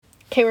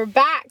Okay, we're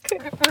back.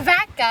 We're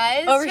back,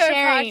 guys.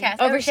 Oversharing. To our podcast.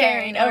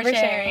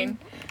 Oversharing.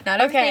 Not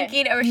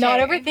overthinking, oversharing.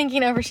 Not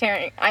overthinking,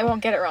 oversharing. I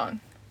won't get it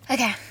wrong.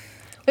 Okay.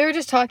 We were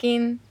just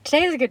talking.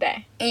 Today is a good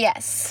day.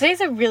 Yes.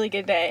 Today's a really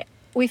good day.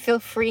 We feel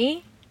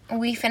free.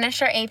 We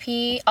finished our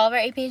AP, all of our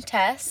AP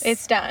tests.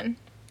 It's done.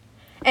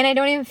 And I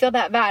don't even feel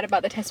that bad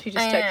about the test we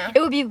just took. know.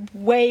 It would be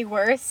way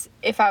worse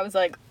if I was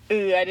like,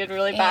 ooh, I did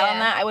really bad on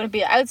that. I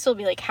would still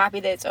be like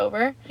happy that it's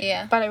over.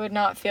 Yeah. But I would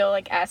not feel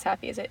like as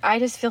happy as it. I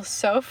just feel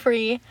so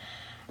free.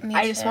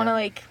 I just want to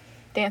like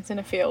dance in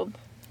a field.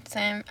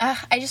 Same.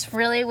 I just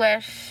really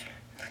wish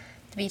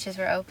the beaches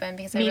were open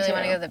because I Me really too.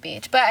 want to go to the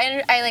beach. But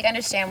I like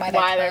understand why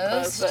they're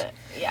closed. But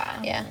yeah.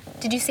 Yeah.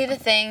 Did you see the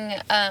thing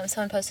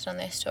someone posted on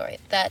their story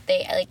that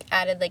they like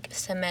added like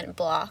cement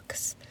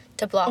blocks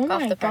to block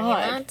off the parking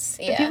lots?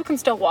 Yeah. People can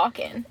still walk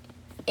in.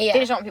 Yeah. They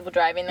just don't want people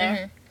driving there.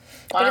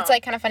 Mm-hmm. Wow. But it's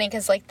like kind of funny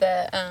because like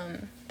the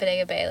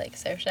Bodega Bay like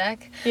surf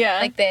shack. Yeah.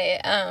 Like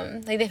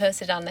they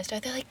posted on their story.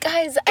 They're like,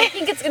 guys, I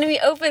think it's gonna be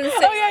open soon.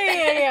 Oh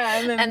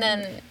yeah. And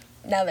then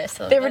now they're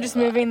still. They were just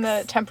moving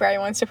the temporary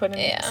ones to put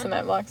in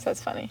cement blocks.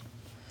 That's funny.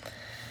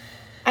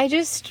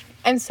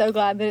 I'm so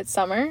glad that it's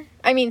summer.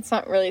 I mean, it's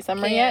not really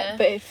summer yet,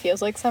 but it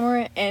feels like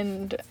summer,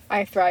 and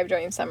I thrive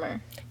during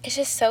summer. It's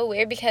just so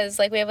weird because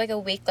like we have like a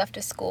week left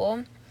of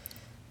school,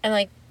 and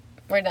like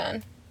we're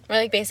done. We're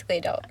like basically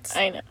adults.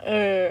 I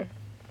know.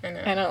 I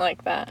know. I don't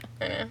like that.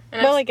 I know.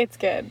 Well, like it's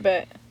good,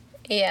 but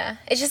yeah,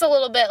 it's just a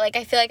little bit like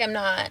I feel like I'm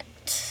not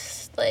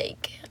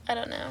like I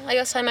don't know. Like I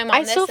was telling my mom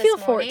I still feel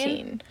morning.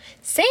 14.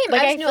 Same.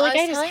 Like I feel like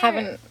I just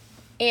haven't.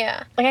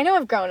 Yeah. Like I know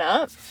I've grown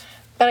up,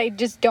 but I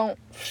just don't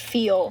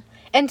feel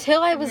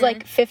until I was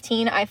like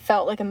 15. I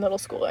felt like a middle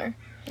schooler.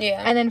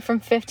 Yeah. And then from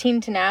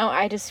 15 to now,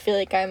 I just feel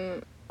like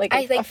I'm like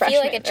a freshman. Feel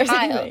like a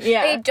child.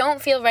 Yeah. Like, I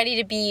don't feel ready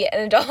to be an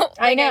adult.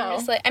 Like, I know.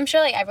 I'm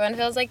sure like everyone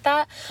feels like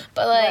that,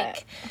 but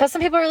like. But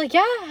some people are like,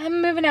 yeah,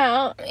 I'm moving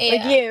out. Yeah.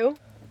 Like you.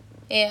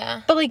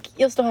 Yeah. But like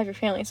you'll still have your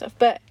family and stuff.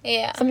 But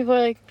yeah. Some people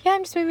are like, yeah,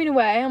 I'm just moving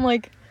away. I'm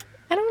like,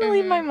 I don't want to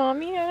leave my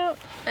mommy.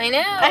 I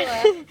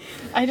know.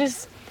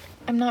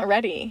 I'm not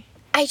ready.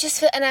 I just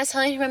feel, and I was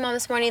telling my mom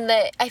this morning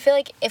that I feel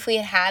like if we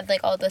had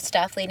like all the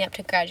stuff leading up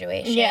to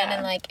graduation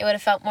and like it would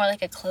have felt more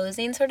like a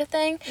closing sort of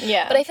thing.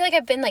 Yeah. But I feel like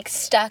I've been like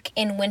stuck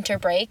in winter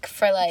break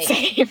for like.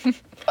 Same.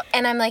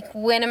 And I'm like,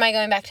 when am I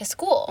going back to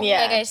school?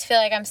 Yeah. Like I just feel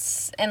like I'm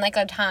in like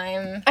a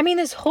time. I mean,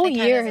 this whole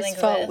year has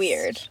felt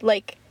weird.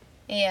 Like.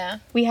 Yeah.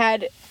 We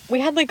had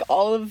like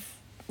all of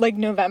like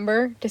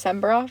November,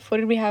 December off. What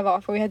did we have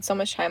off? We had so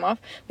much time off.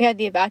 We had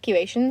the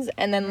evacuations,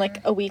 and then like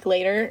a week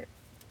later,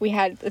 we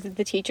had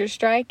the teacher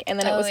strike, and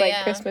then it was like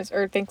Christmas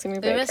or Thanksgiving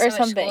break or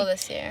something. School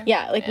this year.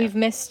 Yeah, like we've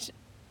missed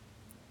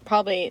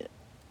probably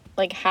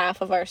like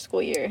half of our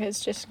school year has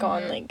just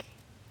gone like.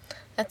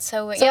 That's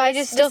so weird. So I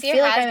just still feel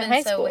like I'm in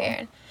high school. So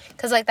weird.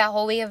 Because like that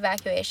whole week of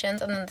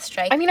evacuations and then the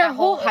strike. I mean, our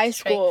whole high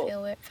school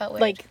felt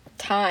weird. like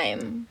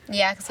time.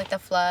 Yeah, because like the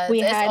floods.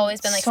 We it's had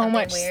always been like so something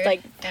much weird.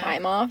 like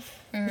time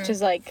off, which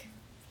is like.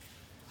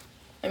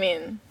 I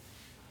mean.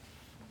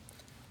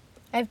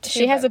 I have 2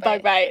 She has a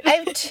bug bite. I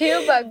have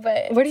 2 bug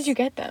bites. Where did you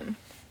get them?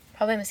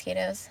 Probably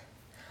mosquitoes.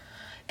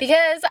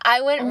 Because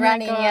I went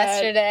running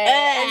yesterday,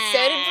 and so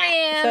did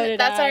Brianne. So did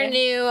That's I. our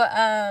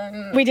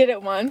new. We did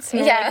it once.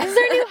 Yeah. Like, this is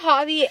our new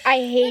hobby. I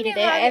hated it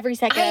every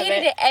second of it. I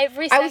hated it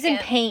every second. I was in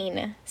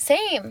pain.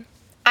 Same.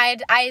 I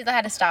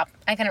had to stop.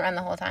 I couldn't run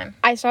the whole time.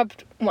 I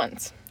stopped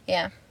once.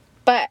 Yeah.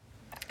 But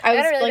I was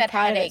had a really like bad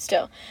proud of it headache.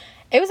 still.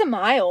 It was a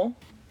mile.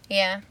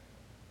 Yeah.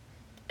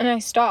 And I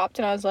stopped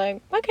and I was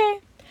like, okay.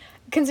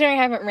 Considering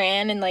I haven't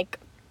ran in like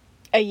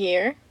a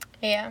year.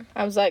 Yeah.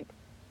 I was like,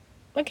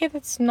 okay,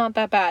 that's not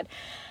that bad.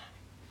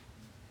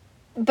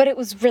 But it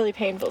was really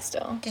painful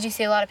still. Did you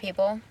see a lot of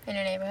people in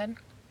your neighborhood?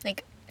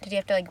 Like, did you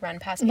have to like run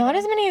past people? Not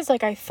as many as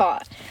like I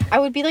thought. I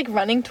would be like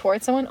running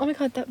towards someone. Oh my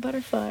god, that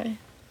butterfly.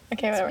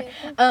 Okay, whatever.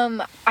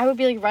 Beautiful. I would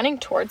be like running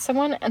towards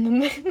someone and then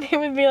they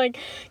would be like,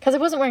 because I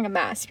wasn't wearing a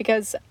mask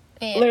because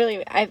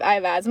literally I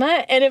have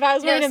asthma, and if I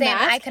was wearing a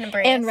mask I couldn't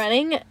breathe. and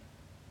running,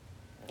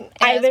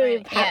 I literally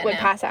would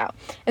pass out.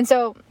 And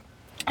so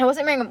I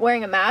wasn't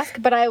wearing a mask,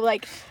 but I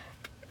like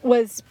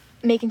was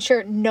making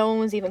sure no one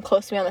was even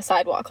close to me on the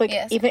sidewalk. Like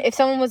even if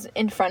someone was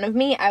in front of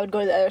me, I would go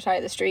to the other side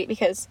of the street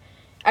because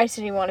I just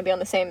didn't even want to be on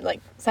the same like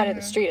side of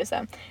the street as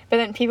them. But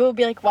then people would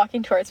be like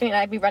walking towards me and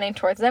I'd be running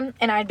towards them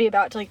and I'd be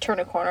about to like turn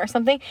a corner or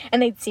something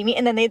and they'd see me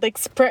and then they'd like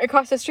sprint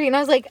across the street and I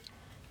was like,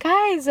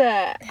 guys,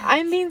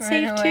 I'm being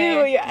safe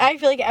too. I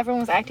feel like everyone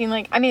was acting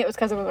like, I mean, it was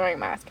because I was wearing a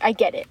mask. I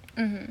get it.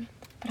 Mm-hmm.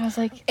 But I was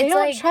like, they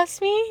don't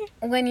trust me?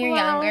 When you're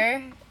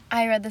younger,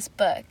 I read this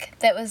book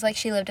that was like,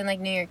 she lived in like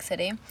New York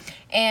City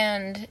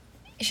and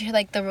she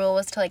like the rule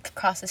was to like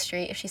cross the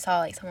street if she saw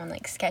like someone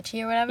like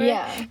sketchy or whatever.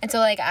 Yeah. And so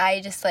like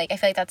I just like I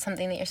feel like that's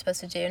something that you're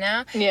supposed to do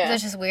now. Yeah. So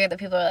it's just weird that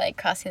people are like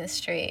crossing the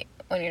street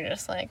when you're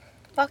just like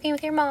walking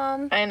with your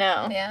mom. I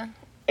know. Yeah.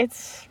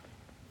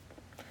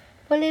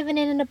 We're living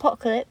in an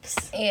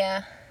apocalypse.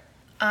 Yeah.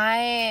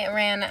 I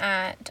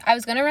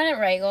was gonna run at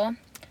Regal,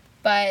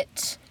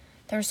 but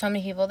there were so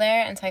many people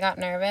there, and so I got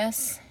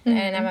nervous. I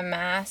didn't have a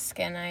mask,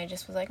 and I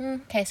just was like,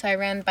 okay. So I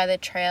ran by the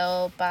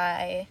trail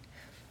by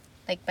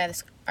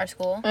our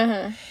school.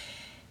 And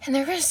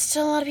there were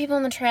still a lot of people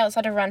on the trail, so I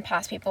had to run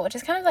past people, which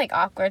is kind of, like,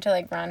 awkward to,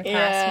 like, run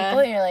past people.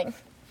 And you're like,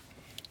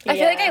 I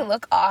feel like I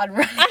look odd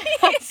running.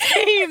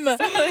 Same.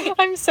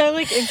 I'm so,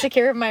 like,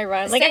 insecure of my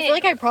run. Like, I feel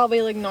like I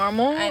probably look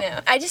normal. I know.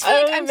 I just feel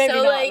like I'm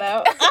so, like,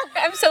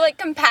 I'm so, like,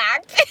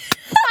 compact.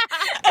 I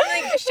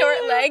have, like, short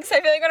legs.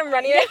 I feel like when I'm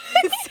running,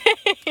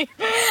 Same.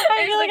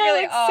 I feel like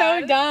I look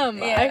so dumb.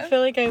 Yeah. I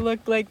feel like I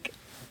look like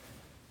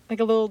a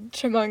little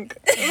chipmunk.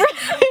 Like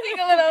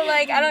a little,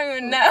 like, I don't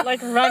even know.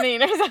 Like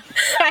running or something.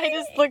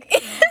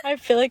 I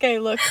feel like I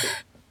look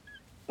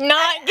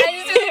not good. I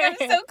just feel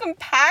like I'm so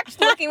compact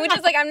looking, which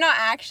is, like, I'm not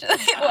actually.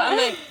 Well, I'm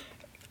like,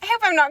 I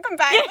hope I'm not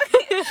compact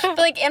looking. But,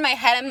 like, in my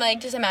head, I'm,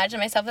 like, just imagine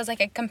myself as,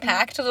 like, a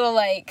compact little,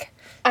 like,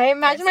 I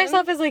imagine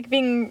myself as, like,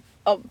 being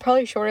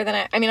probably shorter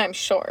than I mean, I'm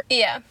short.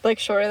 Yeah. Like,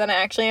 shorter than I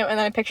actually am. And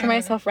then I picture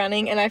myself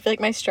running, and I feel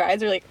like my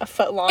strides are, like, a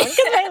foot long because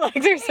my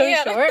legs are so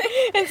short.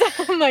 And so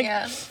I'm,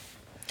 like,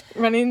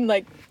 running,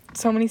 like,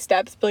 so many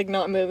steps, but, like,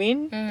 not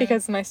moving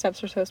because my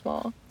steps are so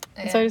small.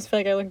 And so I just feel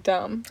like I look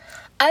dumb.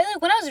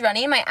 When I was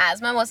running, my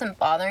asthma wasn't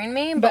bothering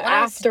me, but when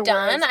afterwards,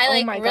 I was done,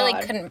 I, like, really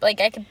couldn't,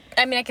 like, I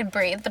could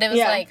breathe, but it was,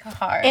 like,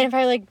 hard. And if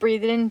I, like,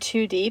 breathed in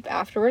too deep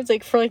afterwards,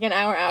 like, for, like, an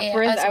hour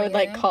afterwards, I would,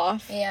 like,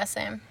 cough. Yeah,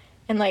 same.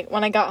 And, like,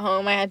 when I got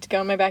home, I had to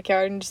go in my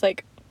backyard and just,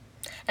 like,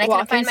 and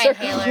walk I couldn't find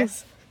my inhaler.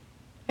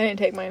 I didn't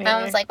take my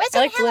inhaler. I was like, where's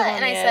the inhaler?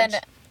 And I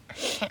said, I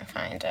can't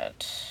find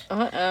it.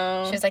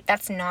 Uh-oh. She was like,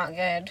 that's not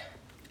good.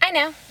 I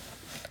know.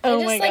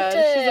 Oh, my God.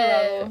 She's a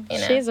rebel. You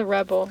know. She's a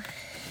rebel.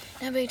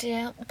 No big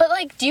deal. But,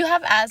 like, do you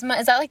have asthma?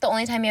 Is that, like, the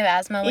only time you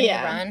have asthma when you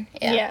run?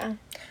 Yeah.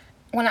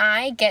 When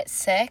I get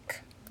sick,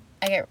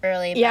 I get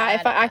really bad.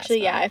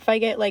 Yeah, if I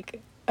get,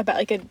 like, about,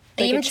 like,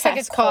 even just, like,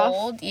 a cough,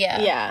 cold,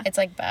 it's,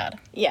 like, bad.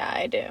 Yeah,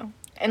 I do.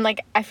 And,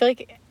 like, I feel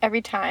like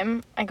every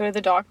time I go to the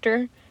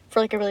doctor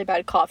for, like, a really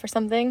bad cough or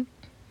something,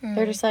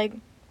 they're just like,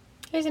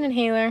 here's an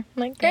inhaler. I'm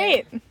like,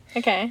 great.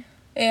 Okay.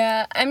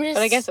 Yeah, But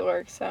I guess it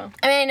works, so.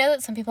 I mean, I know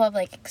that some people have,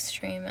 like,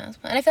 extreme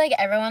asthma. And I feel like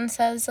everyone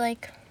says,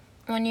 like,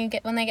 when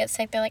they get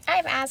sick, they're like, I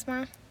have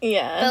asthma.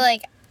 Yeah. But,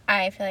 like,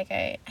 I feel like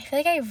I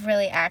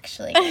really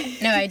actually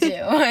no, I do.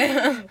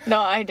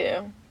 No, I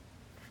do.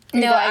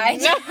 No, I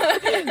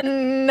do.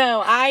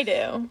 No, I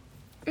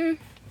do.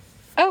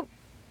 Oh.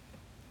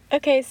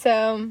 Okay,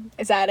 so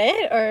is that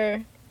it,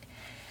 or?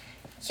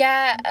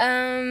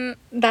 Yeah,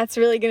 That's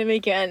really gonna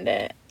make you end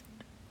it.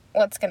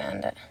 What's gonna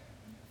end it?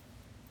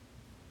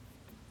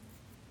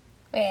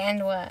 Wait,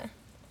 end what?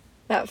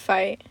 That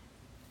fight.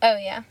 Oh,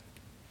 yeah.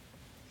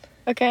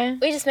 Okay.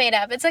 We just made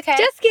up. It's okay.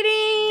 Just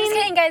kidding! Just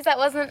kidding, guys. That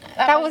wasn't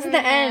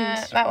the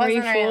end. That Were wasn't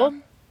you real.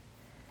 fooled?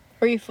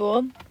 Were you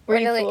fooled? Were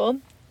you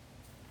fooled?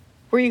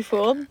 Were you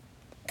fooled?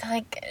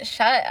 Like,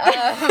 shut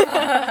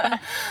up.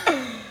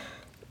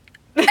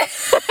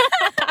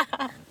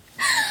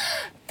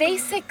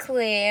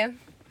 Basically,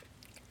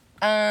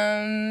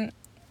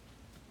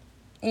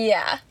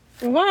 yeah.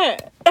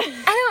 What?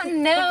 I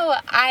don't know.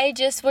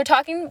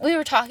 We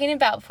were talking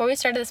about, before we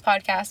started this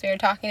podcast, we were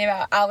talking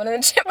about Alvin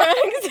and the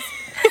Chipmunks.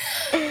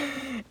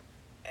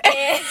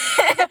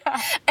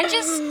 and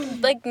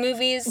just, like,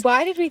 movies.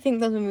 Why did we think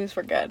those movies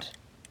were good?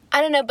 I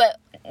don't know, but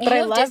you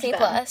have Disney them.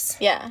 Plus.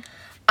 Yeah.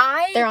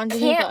 They're on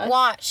Disney Plus.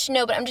 Watch,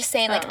 no, but I'm just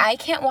saying, like, I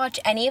can't watch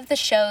any of the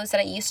shows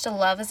that I used to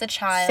love as a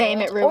child.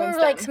 Same, it ruins Or,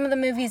 like, them. some of the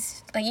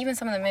movies, like, even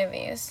some of the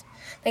movies.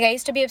 Like, I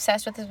used to be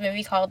obsessed with this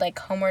movie called, like,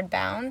 Homeward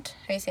Bound.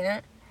 Have you seen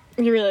it?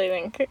 You really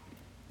think?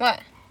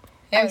 What?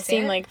 I've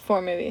seen, like,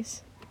 4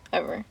 movies.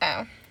 Ever.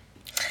 Oh.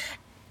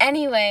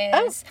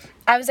 Anyways,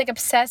 I was, like,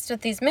 obsessed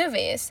with these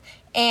movies.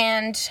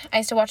 And I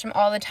used to watch them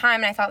all the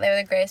time, and I thought they were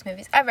the greatest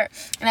movies ever.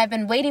 And I've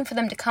been waiting for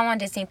them to come on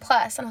Disney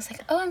Plus. And I was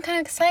like, oh, I'm kind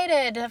of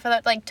excited for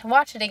that, like, to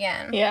watch it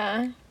again.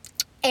 Yeah.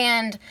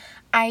 And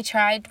I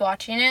tried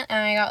watching it, and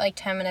I got, like,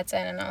 10 minutes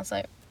in, and I was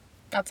like,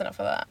 that's enough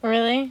of that.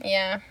 Really?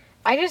 Yeah.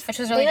 Which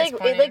was really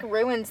disappointing. It, like,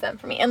 ruins them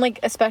for me. And, like,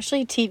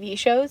 especially TV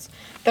shows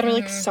that are,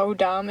 like, so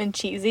dumb and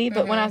cheesy.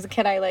 But when I was a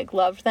kid, I, like,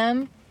 loved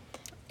them.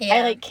 Yeah.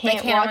 I, like, can't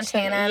Hannah watch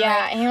Montana, them.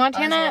 Yeah, Hannah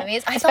Montana.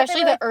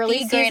 Especially the early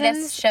the seasons.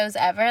 greatest shows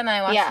ever. And then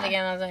I watched it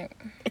again, and I was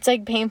like... It's,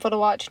 like, painful to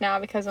watch now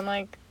because I'm,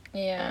 like...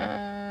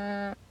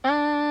 Yeah.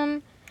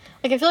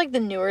 Like, I feel like the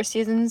newer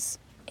seasons...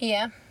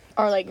 Yeah.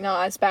 Are, like,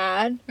 not as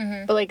bad.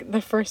 But, like,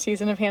 the first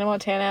season of Hannah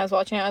Montana, I was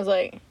watching it, I was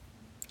like...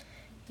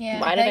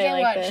 Yeah. Why did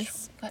I like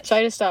this? So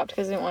I just stopped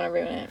because I didn't want to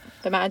ruin it.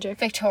 The magic.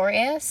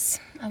 Victorious.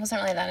 I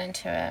wasn't really that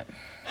into it.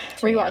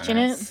 Rewatching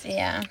it?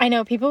 Yeah. I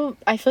know,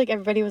 I feel like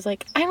everybody was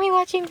like, I'm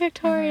rewatching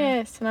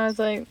Victorious. And I was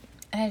like...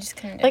 I just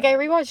couldn't do Like, it. I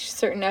rewatched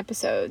certain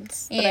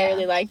episodes that I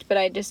really liked, but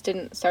I just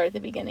didn't start at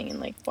the beginning and,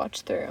 like,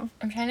 watch through.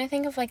 I'm trying to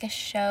think of, like, a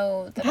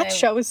show that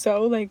show is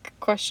so, like,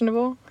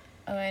 questionable.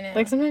 Oh, I know.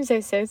 Like, sometimes I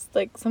say,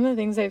 like, some of the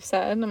things I've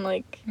said, I'm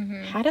like,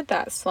 how did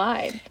that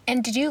slide?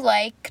 And did you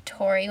like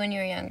Tori when you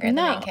were younger?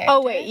 No. The main character?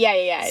 Oh, wait.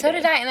 Yeah. So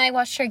did I, and I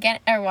watched her again,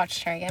 but I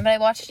watched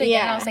it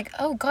again, and I was like,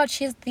 oh, God,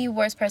 she's the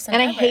worst person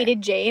ever. And I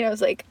hated Jade. I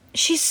was like,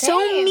 she's so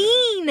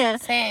mean.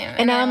 Same.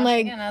 And now I'm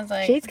like,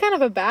 she's kind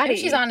of a baddie. Maybe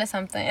she's onto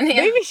something.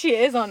 Yeah. Maybe she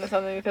is onto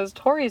something because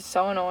Tori's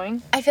so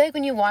annoying. I feel like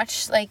when you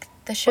watch, like,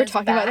 the shows we're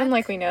talking about them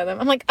like we know them.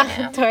 I'm like,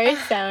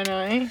 Tori's so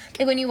annoying.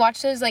 Like, when you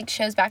watch those, like,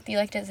 shows back that you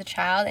liked as a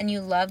child and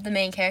you love the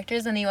main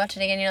characters and then you watch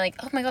it again and you're like,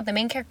 oh my god, the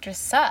main characters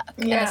suck.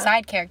 Yeah. And the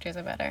side characters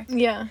are better.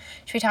 Yeah.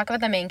 Should we talk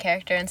about the main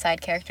character and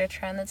side character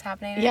trend that's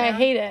happening right now? I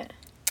hate it.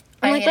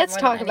 I'm like, let's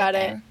talk about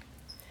it.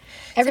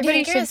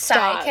 Everybody should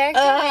stop. Side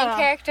character, main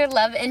character,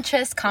 love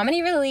interest,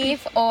 comedy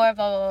relief, or blah,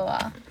 blah, blah,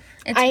 blah.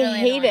 It's I really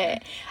hate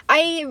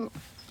annoying. it.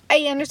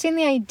 I understand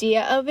the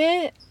idea of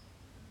it,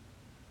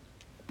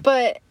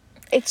 but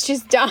it's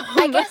just dumb.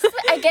 I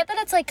get that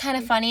it's, like, kind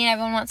of funny and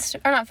everyone wants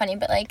to... Or not funny,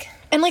 but, like...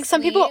 And, like,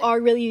 some people are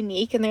really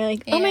unique and they're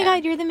like, oh my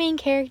god, you're the main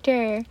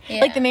character.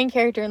 Yeah. Like, the main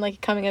character in, like, a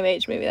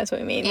coming-of-age movie, that's what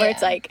we mean. Where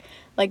it's, like,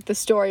 the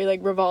story, like,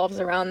 revolves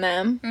around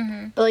them.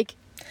 Mm-hmm. But, like,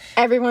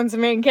 everyone's the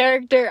main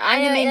character.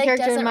 I'm the main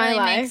character in my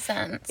life. Makes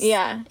sense.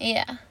 Yeah.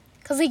 Yeah.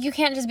 Because, like, you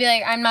can't just be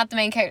like, I'm not the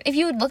main character. If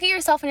you would look at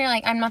yourself and you're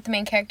like, I'm not the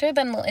main character,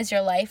 then is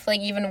your life, like,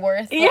 even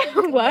worth, like,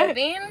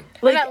 living?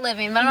 Like, I'm not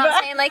living, but I'm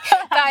not saying, like,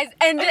 guys,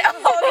 end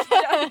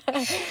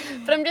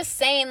it. But I'm just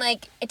saying,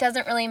 like, it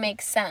doesn't really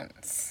make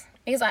sense.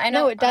 Because I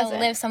know I'll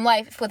live some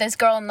life with this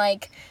girl in,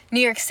 like, New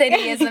York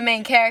City as the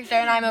main character,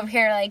 and I'm over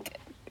here, like,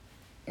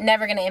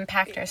 never going to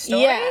impact her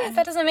story. Yeah.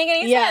 That doesn't make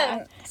any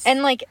sense.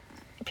 And, like,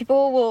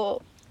 people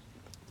will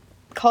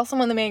call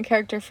someone the main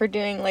character for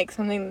doing, like,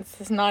 something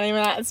that's not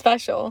even that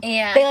special.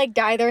 Yeah. They, like,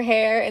 dye their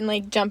hair and,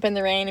 like, jump in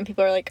the rain, and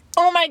people are like,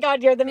 oh my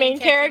god, you're the main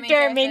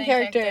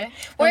character.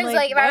 Whereas,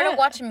 like, if I were to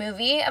watch a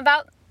movie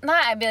about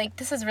that, I'd be like,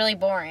 this is really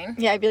boring.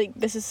 Yeah, I'd be like,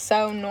 this is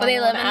so normal. But they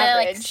live in a,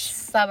 like,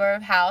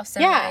 suburb house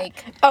and,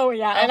 like,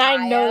 Ohio. And I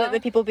know that the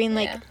people being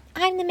like,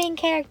 I'm the main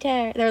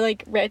character, they're,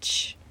 like,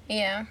 rich.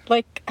 Yeah.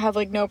 Like, have,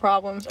 like, no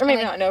problems. Or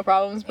maybe not no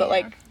problems, but,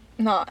 like,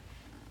 not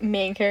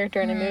main character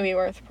in a movie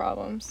worth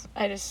problems.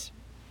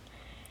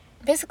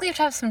 Basically, you have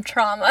to have some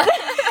trauma.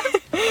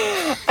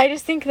 I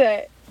just think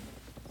that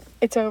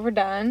it's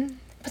overdone.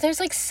 But there's,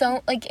 like,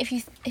 so, like, if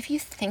you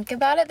think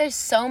about it, there's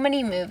so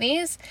many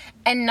movies,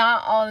 and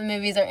not all the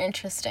movies are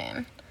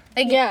interesting.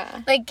 Like,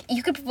 like,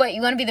 you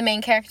want to be the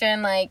main character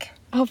in, like...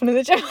 Alvin and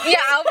the Chipmunks. Yeah,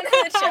 Alvin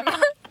and the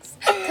Chipmunks.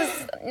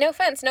 Because, no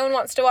offense, no one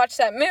wants to watch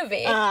that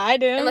movie. I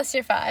do. Unless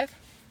you're 5.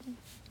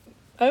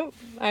 Oh,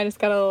 I just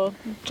got a little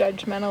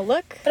judgmental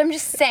look. But I'm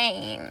just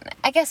saying,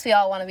 I guess we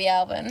all want to be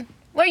Alvin.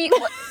 Were you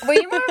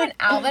more of an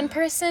Alvin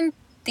person,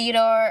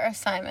 Theodore, or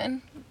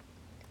Simon?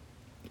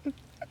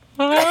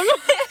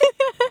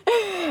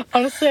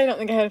 Honestly, I don't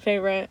think I had a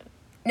favorite.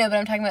 No, but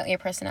I'm talking about your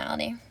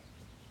personality.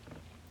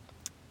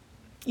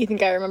 You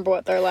think I remember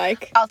what they're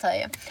like? I'll tell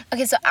you.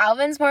 Okay, so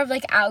Alvin's more of,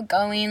 like,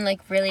 outgoing,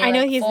 like, really, I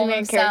know, like, he's the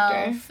main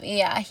character.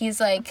 Yeah,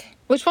 he's, like...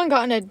 Which one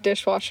got in a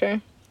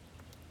dishwasher?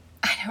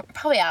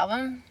 Probably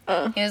Alvin.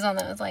 He was the one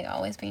that was, like,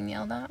 always being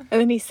yelled at.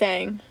 And then he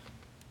sang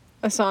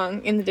a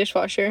song in the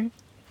dishwasher.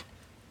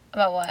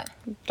 About what?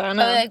 I don't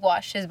know. Oh, he, like,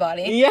 washed his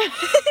body? Yeah.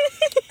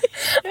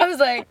 I was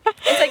like,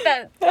 it's like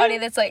that body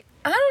that's like,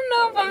 I don't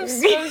know if I'm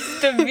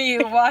supposed to be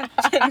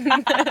watching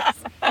this.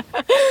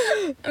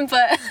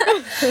 But,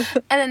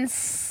 and then,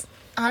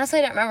 honestly,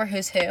 I don't remember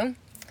who's who.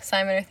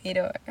 Simon or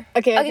Theodore.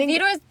 Okay, I think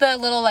Theodore's the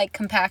little, like,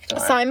 compact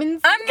one.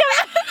 Simon's... I'm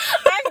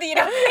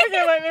Theodore.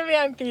 Okay, well, maybe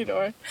I'm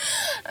Theodore.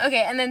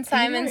 Okay, and then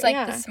Simon's,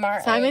 like, the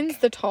smart Simon's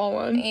the tall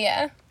one.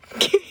 Yeah.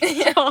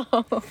 He's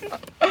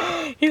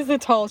the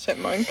tall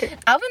chipmunk.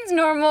 Alvin's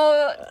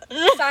normal,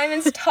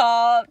 Simon's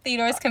tall,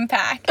 Theodore's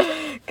compact.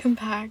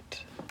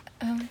 Compact.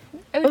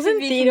 Wasn't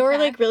Theodore,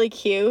 like, really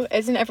cute?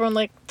 Isn't everyone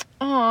like,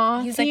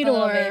 aw, he's Theodore?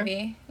 Like a little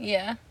baby.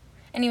 Yeah.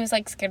 And he was,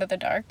 like, scared of the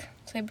dark.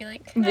 So he'd be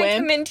like, can I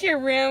come into your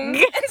room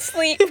and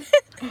sleep?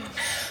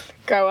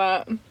 Grow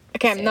up.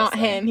 Okay, I'm not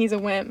him. He's a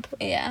wimp.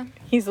 Yeah.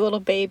 He's a little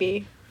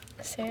baby.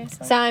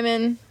 Seriously.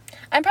 Simon.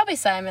 I'm probably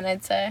Simon,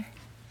 I'd say.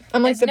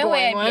 I'm like the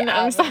boring one.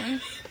 I'm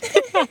sorry.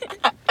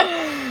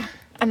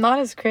 I'm not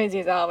as crazy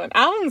as Alvin.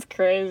 Alvin's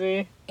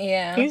crazy.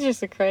 Yeah. He's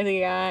just a crazy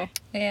guy.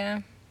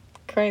 Yeah.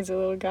 Crazy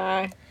little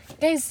guy.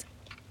 Guys,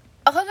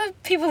 all of the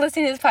people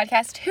listening to this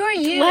podcast, who are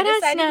you? Let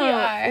us know. Who you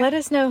are. Let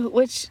us know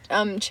which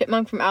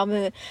chipmunk from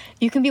Alvin.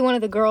 You can be one of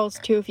the girls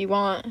too if you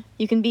want.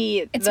 You can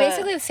be. It's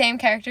basically the same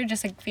character,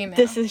 just like female.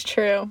 This is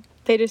true.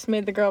 They just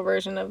made the girl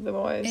version of the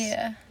boys.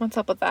 Yeah. What's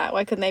up with that?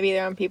 Why couldn't they be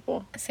their own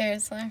people?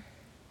 Seriously.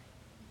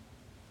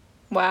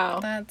 Wow.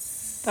 That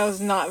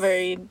was not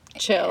very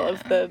chill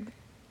of the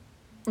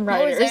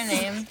writers. What was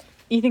their name?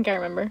 You think I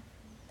remember?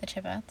 The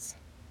Chipettes.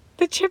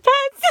 The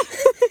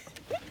Chipettes?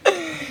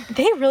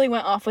 They really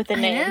went off with the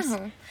names.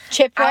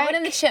 Chipwreck. Alvin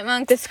and the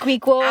Chipmunks. The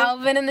Squeakquel.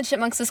 Alvin and the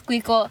Chipmunks, the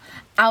Squeakquel.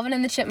 Alvin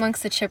and the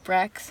Chipmunks, the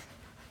Chipwrecks.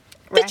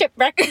 The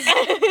Chipwreck.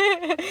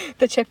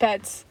 The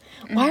Chipettes.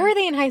 Why were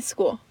they in high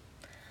school?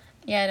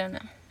 Yeah, I don't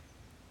know.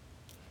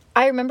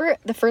 I remember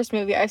the first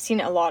movie. I've seen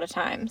it a lot of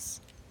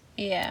times.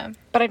 Yeah.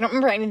 But I don't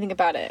remember anything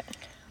about it.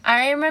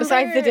 I remember...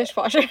 Besides the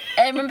dishwasher.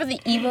 I remember the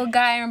evil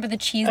guy. I remember the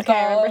cheese balls.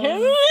 I remember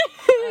him.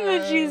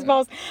 The cheese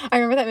balls. I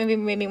remember that movie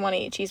made me want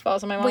to eat cheese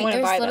balls, and my mom wouldn't buy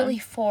them. Wait, there's literally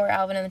 4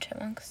 Alvin and the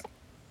Chipmunks.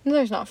 No,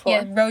 there's not 4.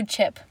 Yeah, road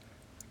chip.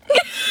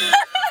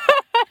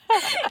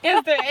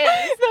 Yes, there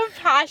is. The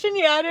passion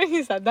you had when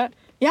you said that.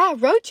 Yeah,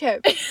 road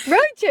chip. Road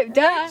chip,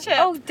 duh. Road chip.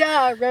 Oh,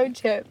 duh, road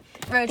chip.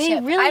 Road They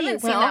chip. really I haven't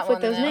went seen off that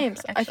with those though,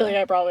 names. actually. I feel like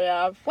I probably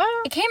have. Well,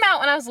 it came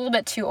out when I was a little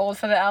bit too old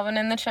for the Alvin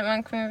and the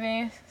Chipmunk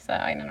movie, so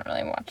I didn't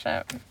really watch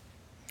it.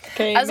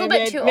 okay, I was a little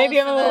bit too old. Maybe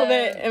I'm for a little the...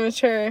 bit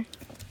immature.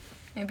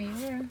 Maybe you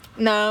were.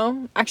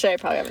 No, actually, I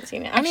probably haven't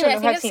seen it. Actually, I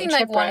think I've seen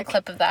like one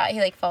clip of that. He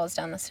like falls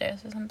down the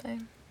stairs or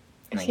something.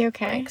 Is like, he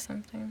okay? Breaks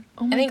something.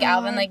 Oh my I think God.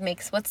 Alvin like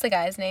makes. What's the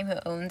guy's name who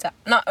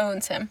not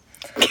owns him?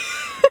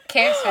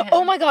 Cares for him.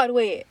 Oh my God!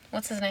 Wait.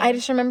 What's his name? I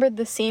just remembered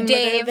the scene.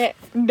 Dave.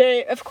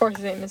 Dave. Of course,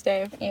 his name is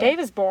Dave. Yeah. Dave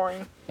is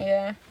boring.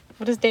 Yeah.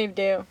 What does Dave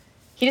do?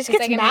 He just He's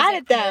gets like a mad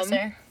music at them.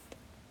 producer.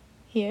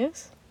 He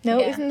is? No,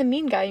 Yeah. isn't the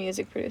mean guy a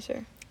music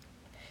producer?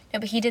 No,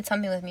 but he did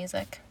something with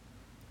music.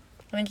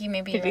 I think he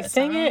maybe Did he wrote a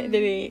sing song. it?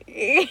 Did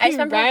he? I just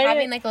remember him write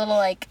having it? like a little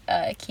like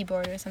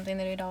keyboard or something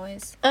that he'd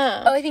always.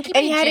 Oh, I think he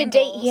and made he had jingles.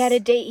 a date. He had a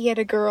date. He had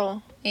a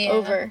girl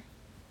over.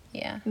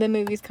 Yeah. The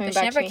movie's coming But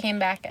she back. never to me. came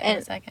back And-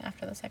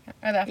 after the second.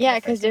 Or after Yeah,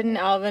 the because first didn't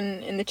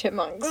Alvin and the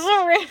Chipmunks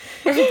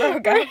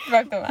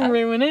broke them up.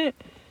 ruin it?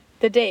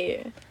 The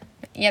date.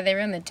 Yeah, they were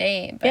in the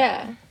date. But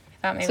Yeah.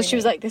 I thought maybe So she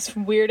was like, "This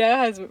weirdo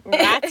has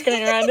rats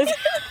going around his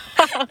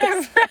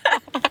house."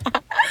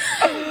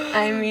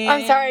 I mean,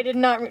 I'm sorry, I did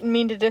not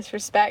mean to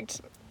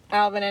disrespect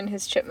Alvin and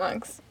his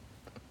chipmunks.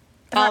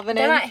 They're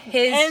not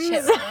his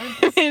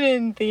chipmunks. Simon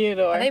and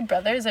Theodore. Are they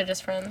brothers or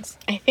just friends?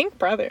 I think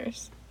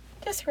brothers.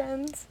 Just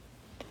friends.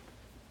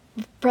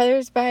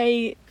 Brothers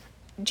by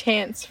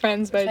chance,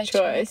 friends by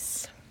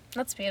choice.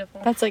 That's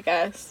beautiful. That's like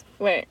us.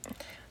 Wait.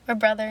 We're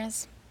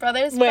brothers.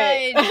 Brothers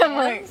Wait. by I'm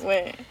like,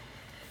 chance.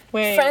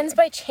 wait. Friends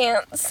by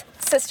chance.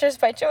 Sisters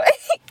by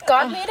choice.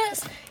 God made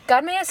us.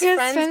 God made us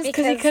friends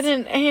because he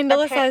couldn't handle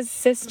us as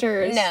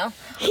sisters. No.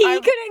 He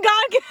couldn't.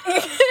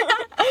 God.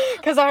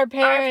 Because our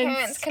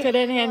parents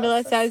couldn't handle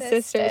us as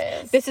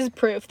sisters. This is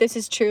proof. This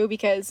is true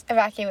because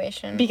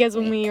evacuation. Because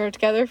when we were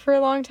together for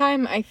a long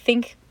time, I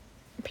think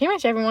pretty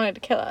much everyone wanted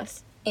to kill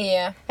us.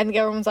 Yeah. And the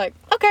government was like,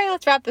 "Okay,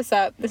 let's wrap this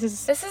up. This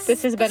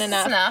has been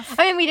enough."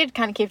 I mean, we did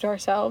kind of keep to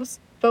ourselves,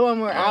 but when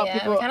we were out,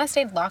 people we kind of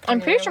stayed locked. I'm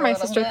pretty sure my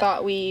sister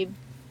thought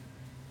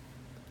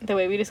the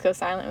way we just go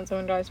silent when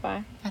someone drives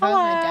by. I thought it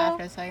was my dad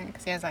for a second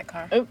because he has that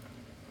car. Oh.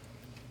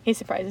 He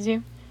surprises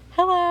you.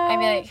 Hello. I'd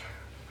be like,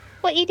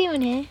 "What you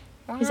doing here?"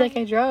 He's like,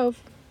 "I drove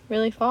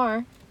really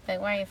far."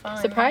 Like, why are you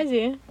following Surprise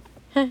you.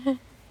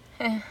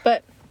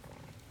 But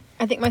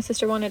I think my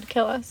sister wanted to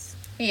kill us.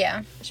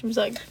 Yeah. She was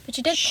like, but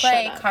you did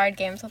play card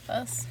games with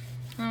us.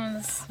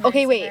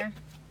 Okay, wait.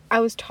 I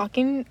was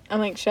talking. I'm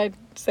like, should I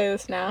say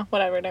this now?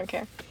 Whatever, don't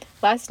care.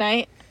 Last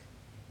night,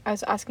 I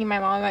was asking my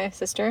mom and my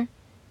sister,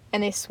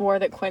 and they swore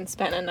that Quinn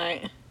spent a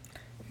night.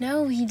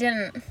 No, he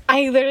didn't.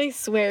 I literally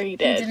swear he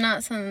did. He did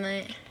not spend the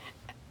night.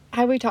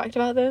 Have we talked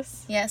about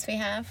this? Yes, we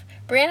have.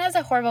 Brianna has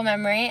a horrible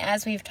memory,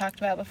 as we've talked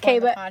about before in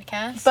the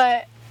podcast.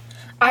 But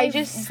I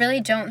just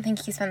really don't think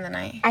he spent the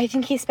night. I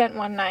think he spent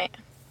one night.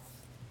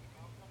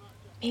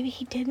 Maybe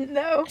he didn't,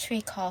 though. Should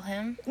we call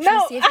him? No. Should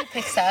we see if he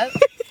picks up?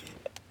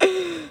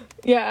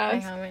 Yeah. I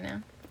call him right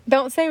now.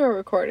 Don't say we're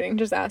recording.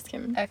 Just ask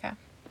him. Okay.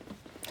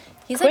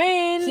 He's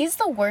Quinn. he's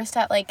the worst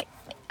at like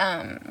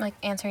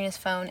answering his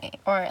phone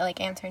or like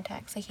answering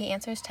text. Like he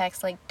answers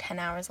text like 10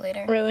 hours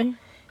later. Really?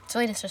 It's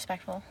really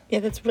disrespectful. Yeah,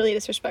 that's really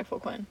disrespectful,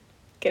 Quinn.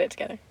 Get it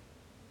together.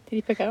 Did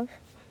he pick up?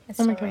 It's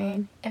Oh my still God.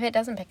 right. If it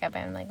doesn't pick up,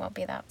 I won't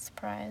be that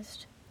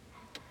surprised.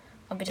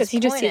 I'll be disappointed. Does he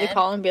just see the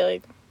call and be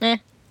like, "Eh"?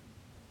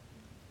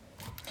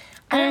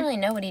 I don't really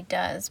know what he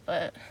does,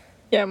 but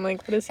Yeah, I'm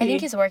like, what is he? I think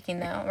he's working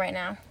though right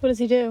now. What does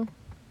he do?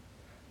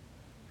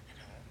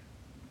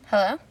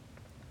 Hello?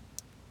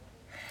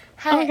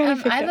 Hi, my God,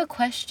 he I have picked a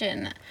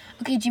question.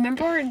 Okay, do you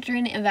remember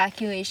during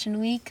evacuation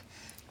week,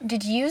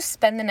 did you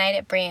spend the night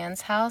at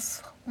Brianne's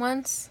house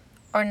once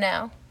or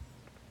no?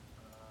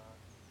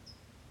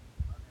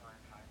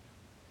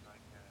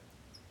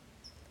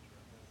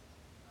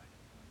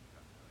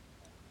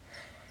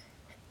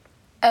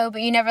 Oh,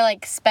 but you never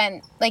like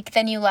spent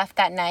then you left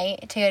that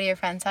night to go to your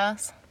friend's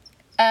house?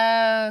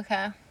 Oh,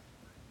 okay.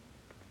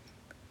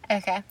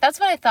 Okay, that's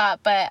what I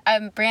thought, but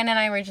Brianna and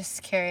I were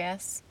just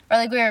curious. Or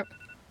like we were.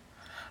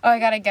 Oh, I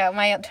gotta go.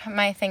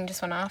 My thing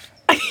just went off.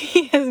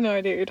 He has no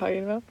idea what you're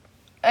talking about.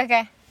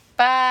 Okay,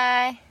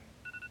 bye.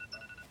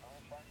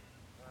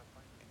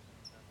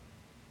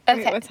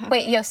 Okay,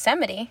 wait,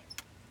 Yosemite?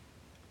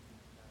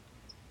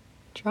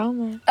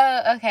 Drama.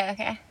 Oh,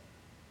 okay.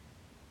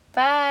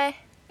 Bye.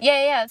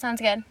 Yeah, that sounds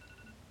good.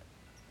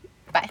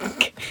 Bye.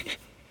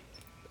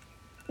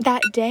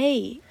 That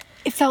day,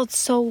 it felt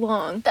so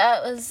long.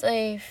 That was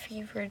a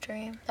fever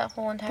dream. That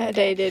whole entire That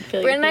day did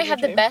feel like Brianna and I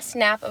had the best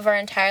nap of our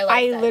entire life.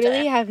 I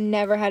literally have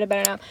never had a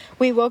better nap.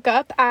 We woke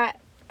up at.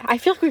 I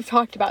feel like we've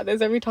talked about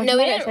this. Are we talking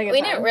about it a second time?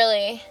 We didn't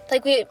really.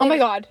 Oh my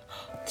God.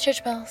 The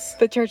church bells.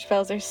 The church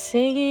bells are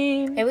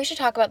singing. Maybe we should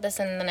talk about this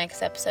in the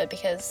next episode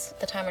because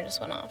the timer just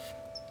went off.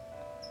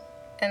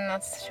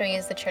 And should we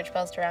use the church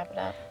bells to wrap it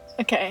up?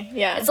 Okay,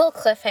 yeah. It's a little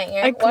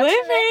cliffhanger. A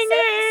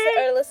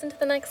cliffhanger! Or listen to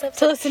the next episode.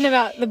 To listen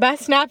about the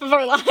best nap of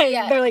our lives.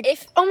 Yeah, They're like,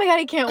 oh my god,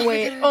 I can't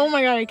wait. Oh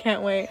my god, I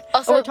can't wait.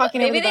 Also, we're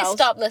talking maybe over the they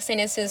stopped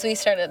listening as soon as we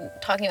started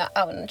talking about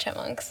Alvin and the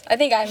Chipmunks. I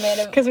think I made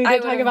it. Because we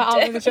did talk about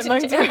Alvin and the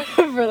Chipmunks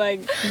for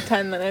like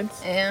 10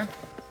 minutes. Yeah.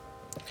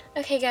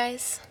 Okay,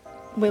 guys.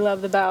 We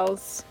love the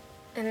bells.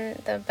 And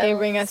the bells. They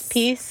bring us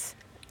peace.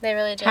 They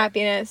really do.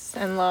 Happiness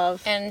and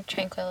love. And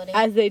tranquility.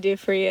 As they do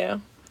for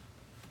you.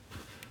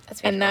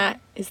 That's beautiful. And that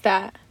is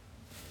that.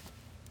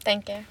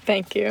 Thank you.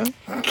 Thank you.